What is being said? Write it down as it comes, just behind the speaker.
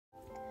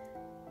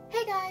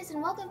Hey guys,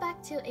 and welcome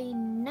back to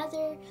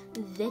another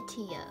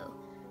video.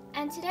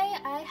 And today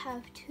I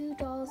have two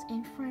dolls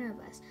in front of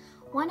us.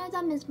 One of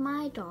them is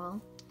my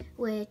doll,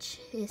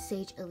 which is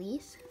Sage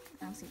Elise.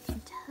 As you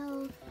can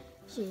tell,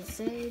 she's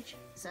Sage.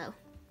 So,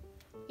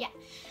 yeah.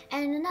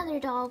 And another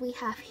doll we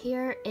have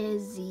here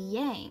is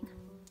Yang.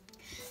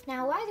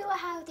 Now, why do I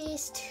have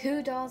these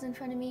two dolls in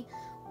front of me?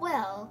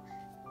 Well,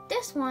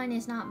 this one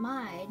is not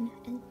mine,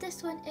 and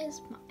this one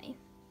is mine.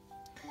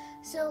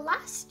 So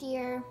last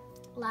year,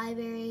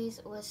 libraries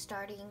was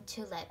starting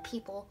to let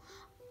people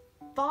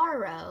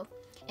borrow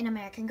an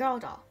American Girl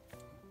doll.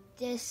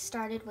 This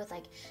started with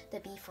like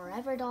the Be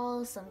Forever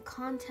dolls, some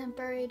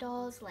contemporary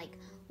dolls like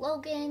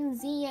Logan,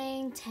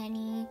 Ziyang,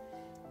 Tenny,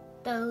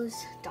 those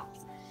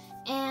dolls.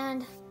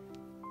 And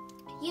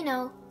you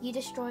know, you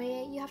destroy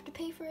it, you have to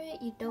pay for it.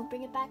 You don't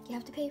bring it back, you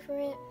have to pay for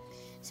it.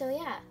 So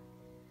yeah.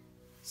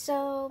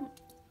 So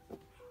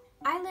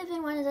I live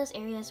in one of those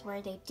areas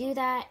where they do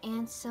that,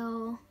 and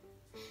so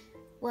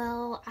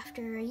well,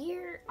 after a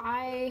year,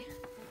 I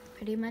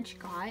pretty much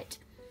got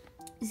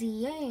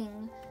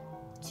Ziyang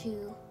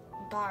to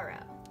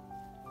borrow.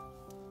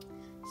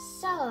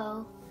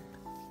 So,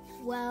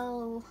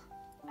 well,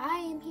 I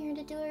am here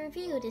to do a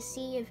review to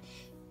see if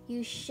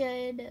you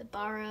should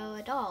borrow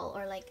a doll,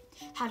 or like,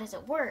 how does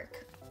it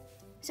work?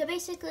 So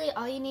basically,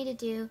 all you need to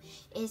do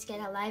is get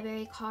a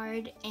library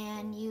card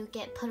and you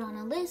get put on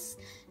a list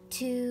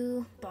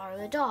to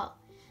borrow a doll.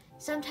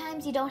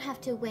 Sometimes you don't have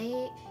to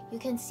wait. You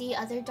can see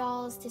other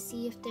dolls to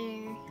see if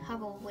they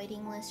have a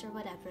waiting list or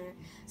whatever.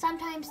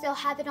 Sometimes they'll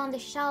have it on the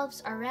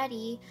shelves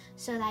already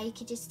so that you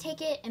can just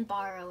take it and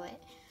borrow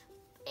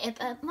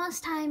it.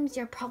 Most times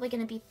you're probably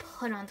going to be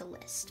put on the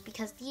list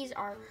because these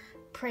are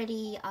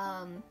pretty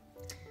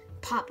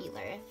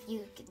popular, if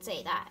you could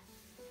say that.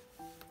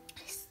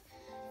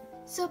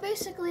 So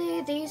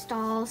basically these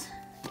dolls,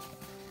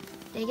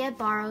 they get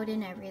borrowed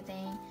and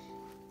everything,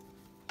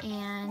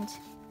 and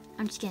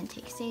I'm just gonna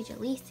take Sage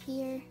Elise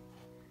here.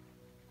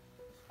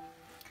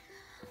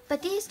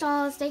 But these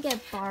dolls, they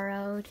get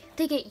borrowed,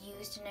 they get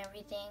used and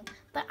everything.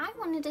 But I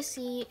wanted to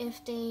see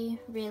if they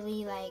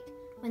really, like,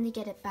 when they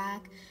get it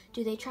back,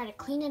 do they try to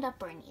clean it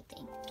up or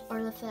anything? Or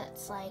if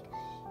it's like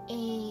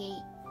a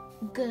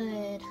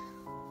good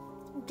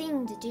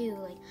thing to do,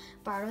 like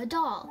borrow a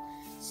doll.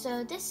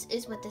 So this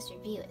is what this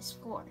review is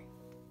for.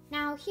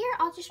 Now here,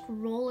 I'll just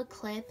roll a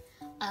clip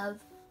of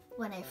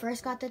when I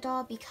first got the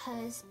doll,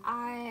 because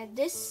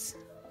this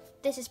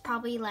is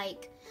probably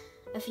like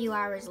a few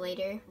hours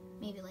later,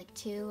 maybe like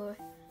 2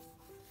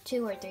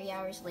 or 3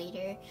 hours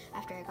later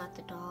after I got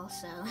the doll.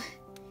 So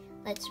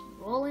let's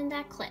roll in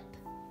that clip.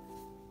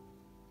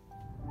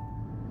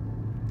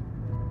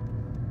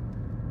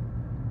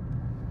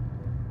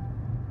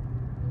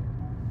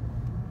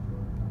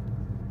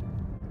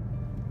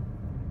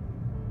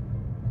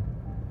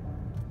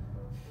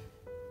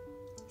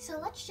 So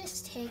let's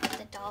just take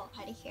the doll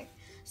out of here.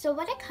 So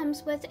what it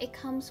comes with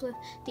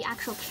the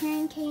actual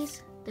carrying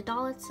case, the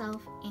doll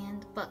itself,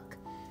 and the book.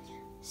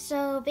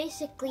 So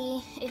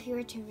basically, if you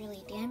were to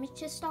really damage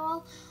this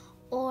doll,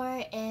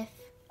 or if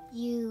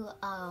you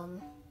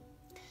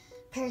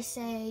per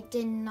se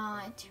did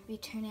not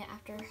return it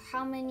after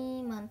how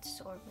many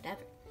months or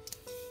whatever,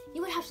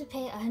 you would have to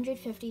pay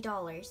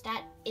 $150.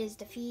 That is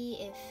the fee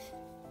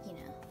if, you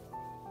know,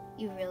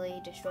 you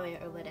really destroy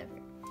it or whatever.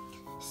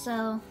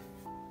 So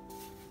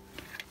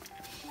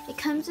it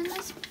comes in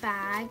this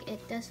bag.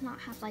 It does not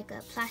have like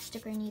a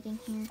plastic or anything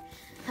here.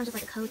 It comes with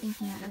like a code thing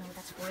here. I don't know what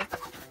that's for.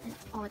 And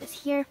all of this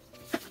here.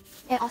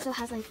 It also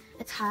has like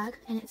a tag,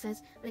 and it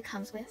says what it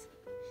comes with.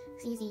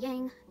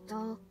 Ziyang,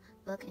 doll,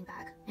 book, and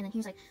bag. And then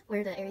here's like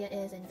where the area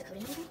is and the code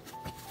and everything.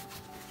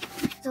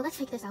 So let's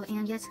take this out.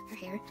 And yes, her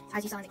hair,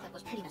 as you saw in the clip,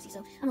 was pretty messy,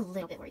 so I'm a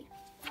little bit worried.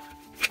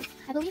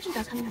 I believe she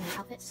does come in her new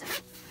outfit,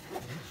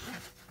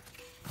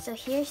 so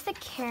here's the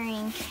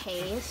carrying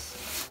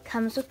case.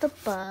 Comes with the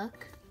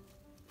book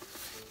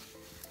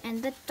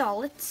and the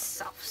doll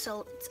itself.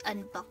 So let's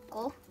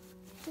unbuckle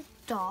the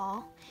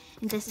doll,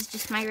 and this is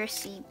just my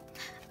receipt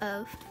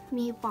of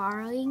me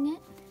borrowing it.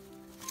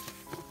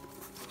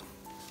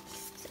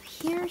 So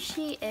here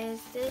she is.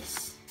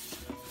 This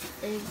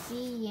is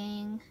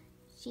Ziyang.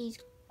 She's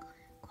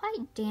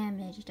quite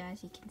damaged,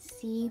 as you can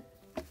see.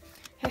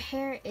 Her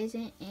hair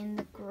isn't in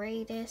the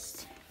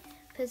greatest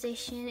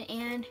position,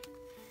 and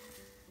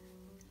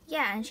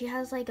yeah, and she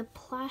has like a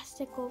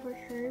plastic over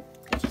her,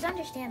 which is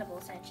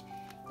understandable since,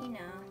 you know.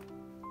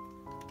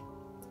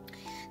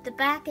 The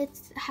back, it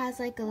has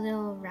like a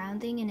little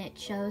rounding, and it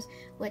shows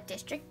what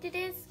district it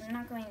is. I'm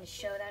not going to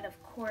show that,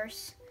 of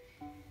course.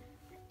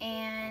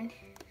 And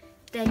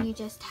then you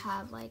just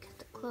have like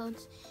the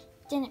clothes.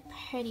 Didn't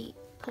put it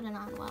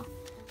on well,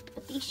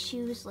 but these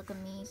shoes look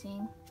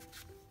amazing.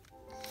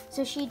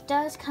 So she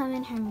does come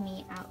in her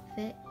me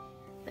outfit,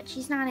 but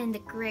she's not in the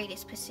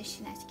greatest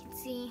position, as you can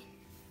see.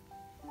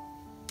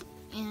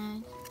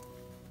 And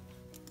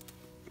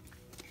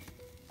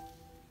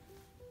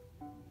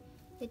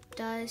it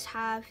does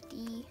have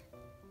the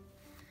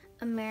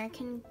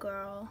American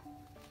Girl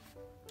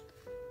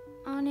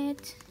on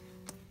it.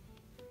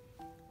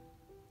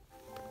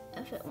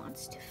 if it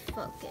wants to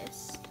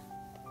focus.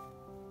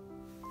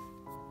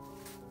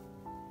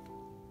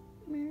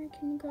 Where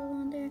can you go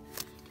on there?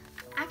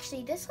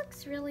 Actually, this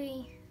looks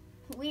really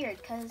weird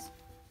because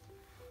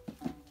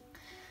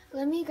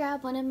let me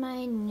grab one of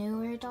my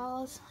newer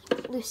dolls,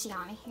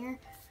 Luciana here.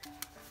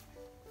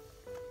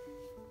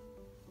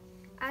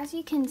 As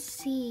you can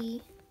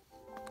see,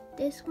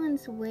 this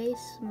one's way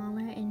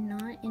smaller and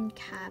not in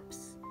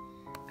caps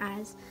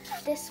as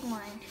this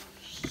one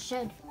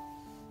should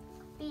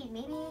be.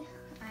 Maybe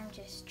I'm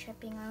just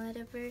tripping or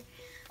whatever,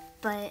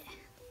 but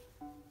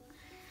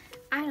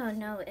I don't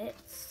know, it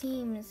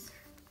seems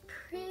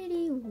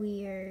pretty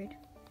weird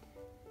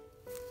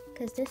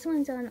because this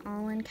one's on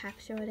all in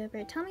caps or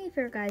whatever. Tell me if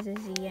your guys'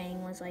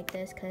 Yang was like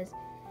this because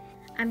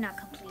I'm not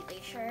completely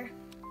sure.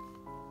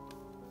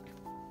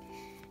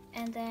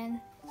 And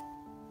then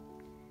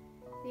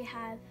we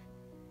have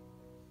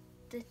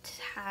the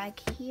tag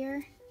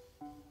here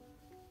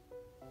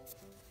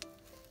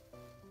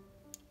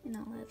and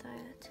all of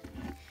that.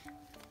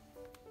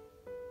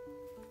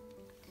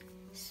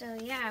 So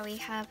yeah, we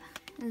have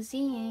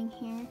Ziyang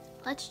here.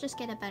 Let's just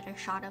get a better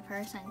shot of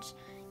her since,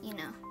 you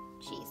know,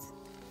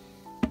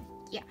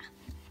 yeah.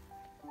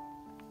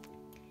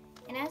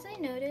 And as I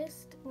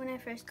noticed when I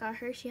first got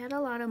her, she had a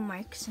lot of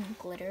marks and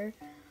glitter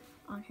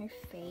on her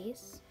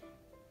face.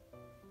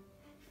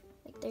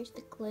 Like there's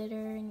the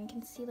glitter and you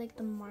can see like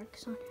the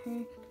marks on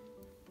her.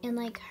 And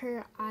like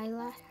her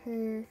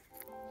eyelashes,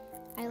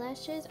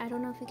 I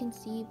don't know if you can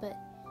see, but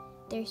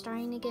they're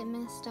starting to get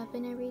messed up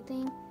and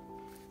everything.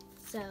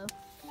 So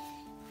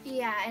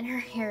yeah, and her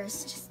hair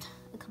is just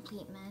a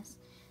complete mess.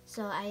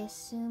 So I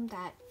assume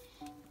that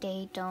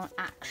they don't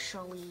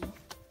actually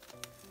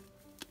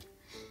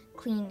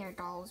clean their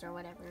dolls or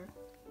whatever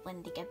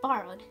when they get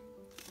borrowed.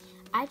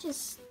 I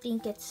just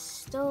think it's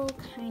still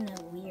kind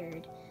of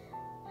weird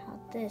how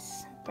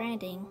this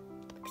branding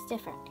looks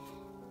different.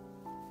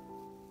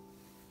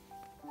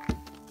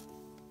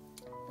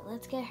 But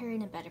let's get her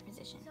in a better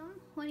position. So I'm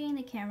holding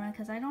the camera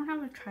because I don't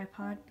have a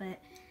tripod,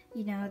 but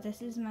you know,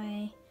 this is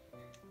my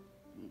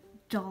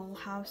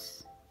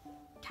dollhouse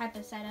type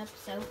of setup,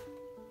 so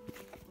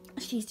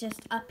she's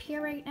just up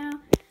here right now.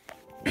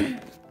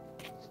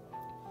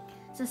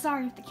 So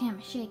sorry if the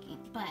camera's shaking,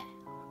 but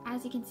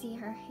as you can see,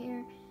 her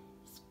hair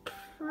is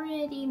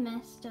pretty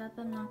messed up,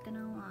 I'm not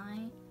gonna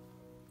lie.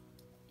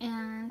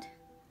 And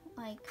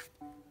like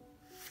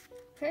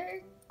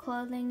her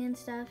clothing and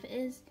stuff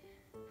is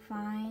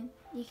fine.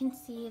 You can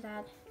see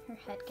that her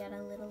head got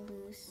a little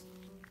loose.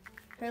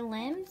 Her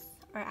limbs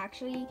are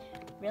actually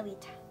really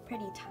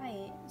pretty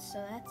tight,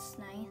 so that's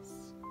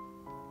nice.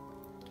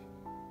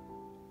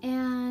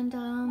 And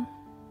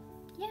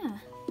yeah,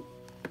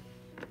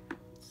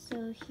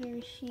 so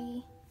here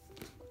she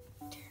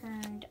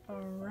turned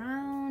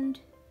around.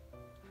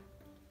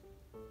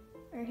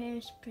 Her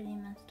hair's pretty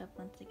messed up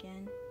once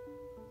again.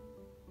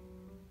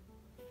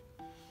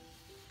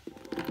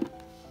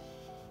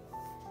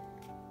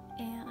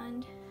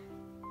 And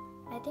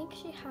I think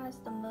she has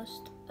the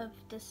most of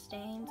the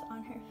stains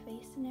on her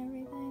face and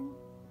everything.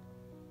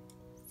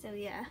 So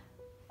yeah.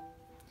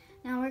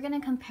 Now we're gonna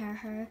compare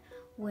her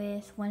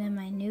with one of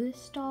my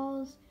newest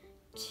dolls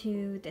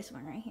to this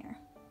one right here.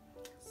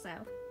 So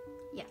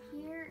yeah.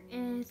 Here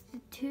is the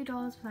two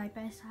dolls side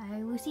by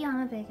side.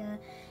 Luciana Vega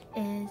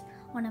is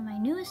one of my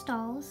newest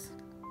dolls.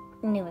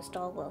 Newest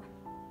doll, well,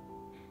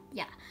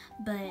 yeah,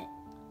 but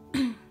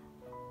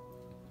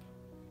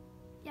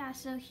yeah,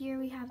 so here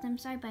we have them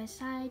side by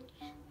side.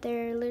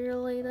 They're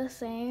literally the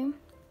same.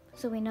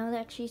 So we know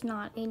that she's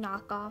not a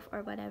knockoff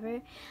or whatever.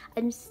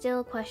 I'm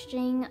still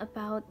questioning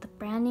about the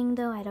branding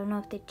though. I don't know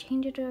if they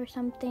changed it or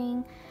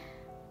something.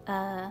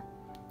 But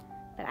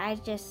I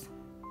just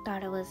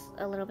thought it was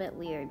a little bit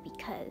weird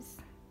because,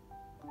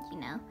 you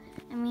know,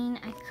 I mean,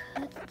 I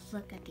could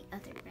look at the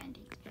other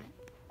branding, but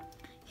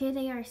here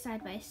they are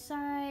side by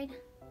side.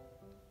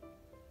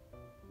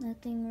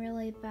 Nothing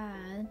really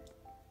bad.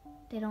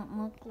 They don't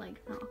look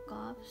like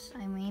knockoffs.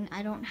 I mean,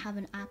 I don't have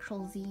an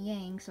actual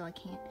Ziyang, so I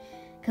can't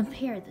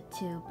compare the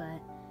two,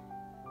 but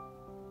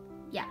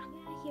yeah.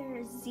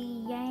 Here's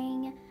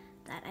Ziyang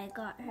that I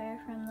got her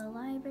from the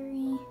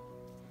library.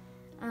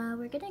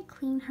 We're gonna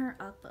clean her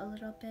up a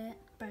little bit,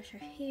 brush her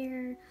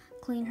hair,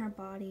 clean her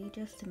body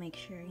just to make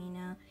sure, you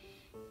know,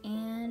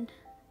 and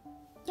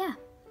yeah.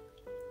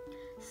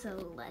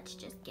 So let's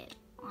just get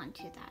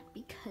onto that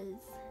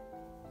because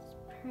it's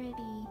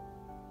pretty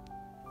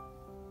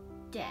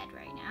dead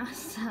right now.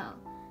 So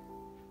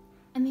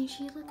I mean,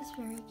 she looks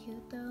very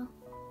cute though,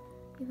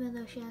 even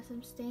though she has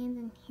some stains.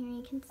 And here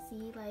you can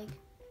see, like,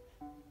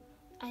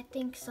 I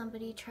think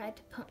somebody tried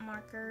to put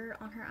marker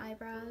on her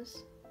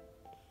eyebrows.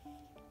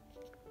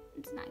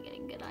 It's not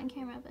getting good on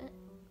camera, but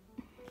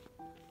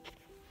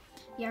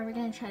yeah, we're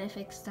gonna try to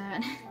fix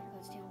that.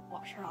 Goes to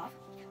wash her off.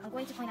 I'm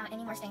going to point out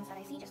any more stains that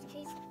I see just in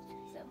case.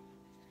 So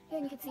here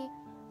you can see,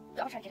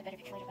 I'll try to get a better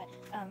picture later, but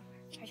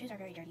her shoes are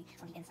very dirty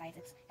on the insides.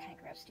 It's kind of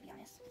gross, to be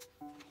honest.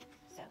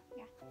 So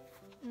yeah,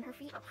 and her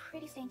feet are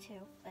pretty stained too,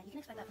 but you can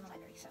expect that from the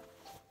library. So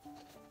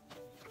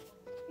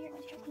we are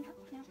going to try to clean her off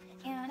now.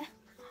 And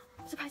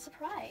Surprise,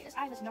 surprise!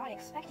 I was not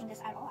expecting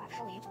this at all,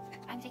 actually.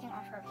 I'm taking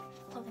off her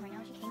clothing right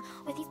now. She came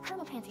with these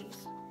perma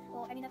panties.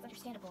 Well, I mean, that's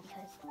understandable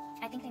because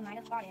I think they might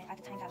have bought it at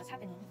the time that was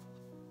happening.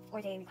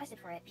 Or they requested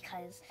for it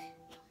because,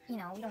 you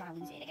know, we don't want to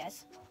lose it, I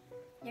guess.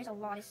 There's a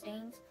lot of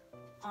stains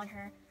on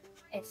her.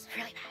 It's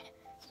really bad.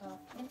 So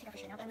I'm going to take off her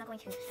shirt now, but I'm not going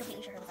to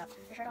completely show her without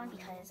the shirt on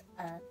because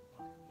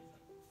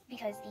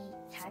the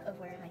tag of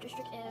where my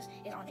district is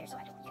on there, so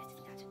I don't want you guys to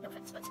see that. No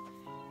offense, but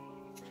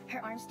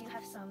her arms do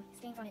have some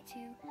stains on it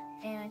too.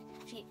 And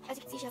she, as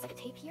you can see, she has like a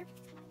tape here.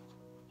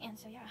 And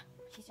so yeah,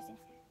 she's just in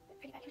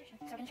pretty bad condition.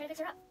 So we're going to try to fix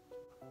her up.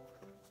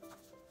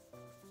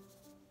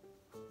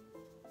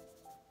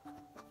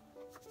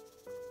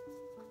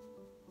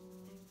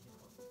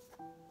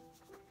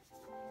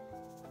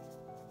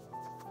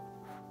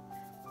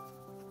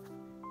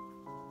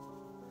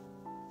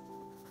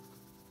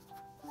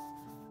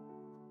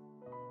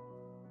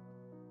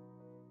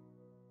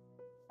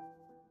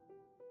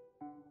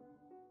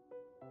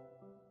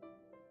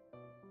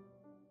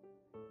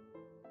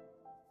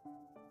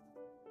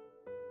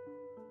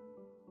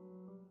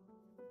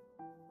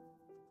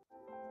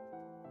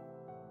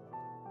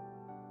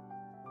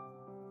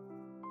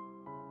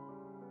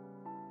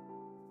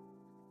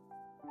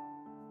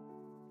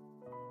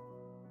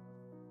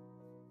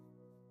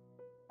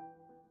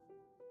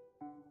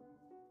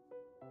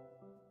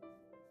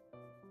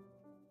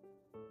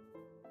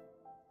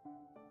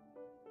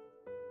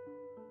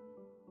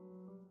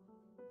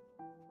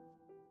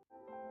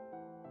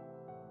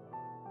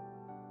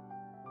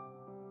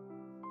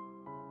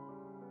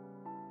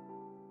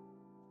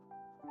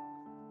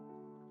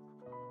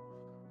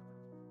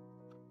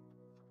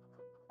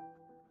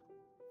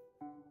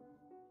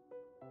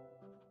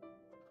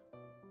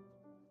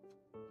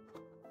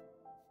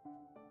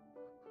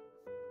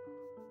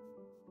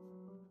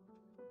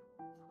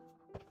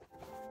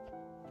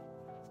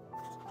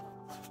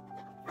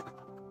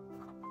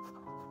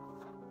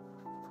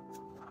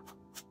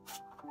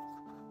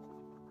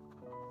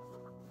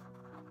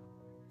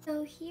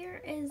 So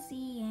here is the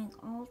yank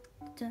all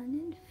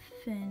done and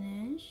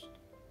finished.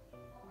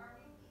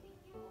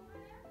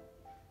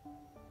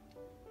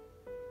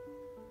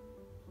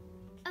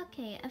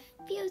 Okay, a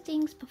few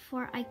things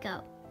before I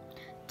go.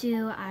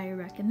 Do I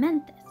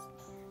recommend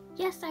this?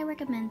 Yes, I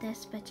recommend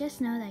this, but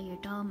just know that your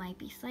doll might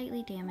be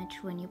slightly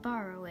damaged when you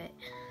borrow it.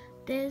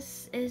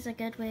 This is a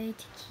good way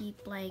to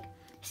keep, like,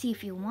 see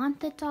if you want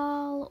the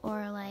doll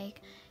or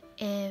like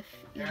if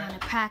you want to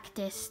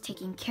practice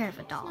taking care of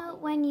a doll. So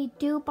when you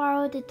do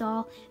borrow the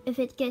doll, if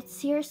it gets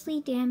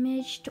seriously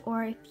damaged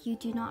or if you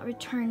do not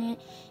return it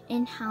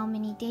in how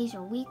many days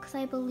or weeks,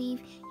 I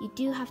believe, you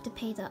do have to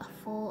pay the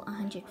full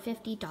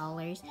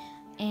 $150.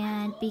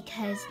 And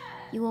because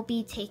you will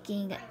be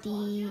taking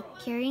the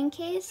carrying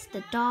case,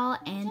 the doll,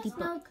 and the book.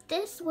 Now,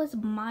 this was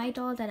my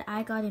doll that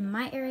I got in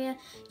my area.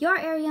 Your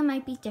area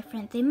might be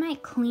different. They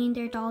might clean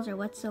their dolls or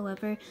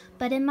whatsoever.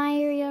 But in my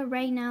area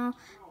right now,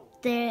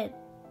 this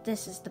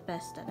is the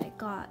best that I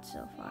got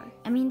so far.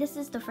 I mean, this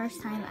is the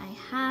first time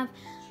I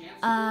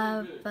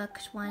have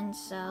booked one,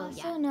 so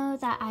yeah. Also know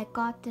that I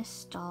got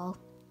this doll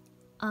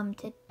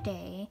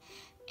today,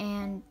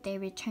 and they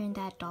returned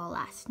that doll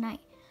last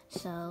night.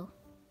 So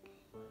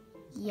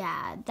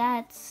yeah,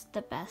 that's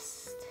the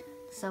best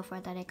so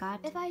far that I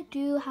got. If I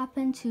do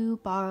happen to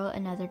borrow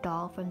another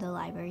doll from the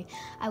library,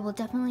 I will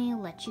definitely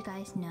let you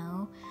guys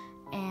know,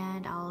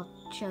 and I'll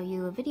show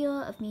you a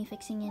video of me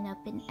fixing it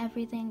up and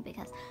everything,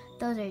 because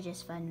those are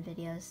just fun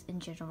videos in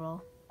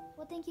general.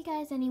 Well, thank you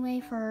guys anyway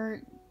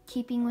for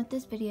keeping with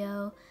this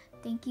video.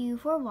 Thank you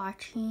for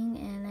watching,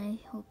 and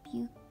I hope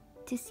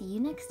to see you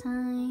next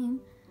time.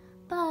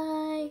 Bye!